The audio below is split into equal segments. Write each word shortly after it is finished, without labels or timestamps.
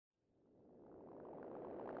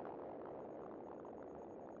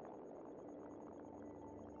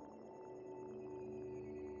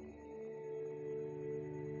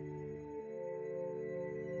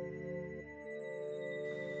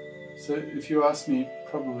So if you ask me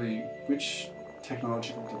probably which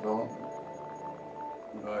technological development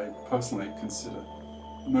would I personally consider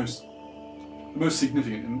most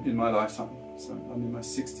significant in my lifetime, so I'm in my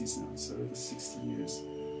 60s now, so over 60 years,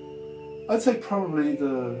 I'd say probably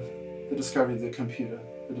the discovery of the computer,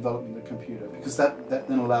 the development of the computer, because that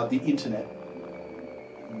then allowed the internet,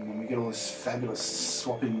 and we get all this fabulous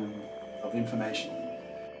swapping of information.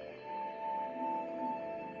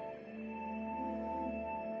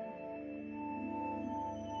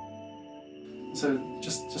 So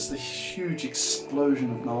just a huge explosion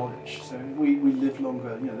of knowledge. So we live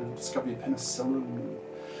longer, you know, the discovery of penicillin, and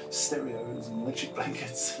stereos and electric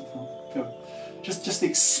blankets, you know, just the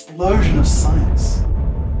explosion of science.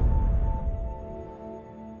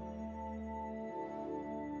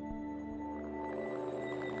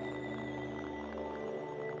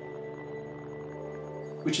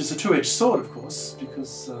 Which is a two-edged sword, of course,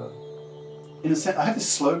 because in a sense, I have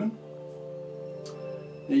this slogan.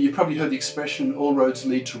 You've probably heard the expression, all roads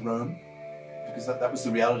lead to Rome, because that was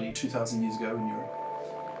the reality 2,000 years ago in Europe.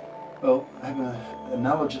 Well, I have an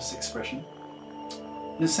analogous expression.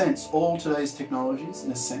 In a sense, all today's technologies,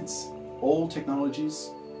 all technologies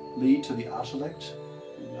lead to the artellect,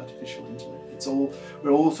 the artificial intellect.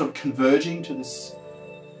 We're all sort of converging to this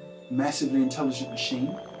massively intelligent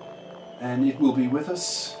machine, and it will be with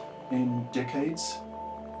us in decades.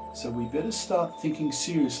 So we better start thinking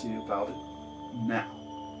seriously about it now.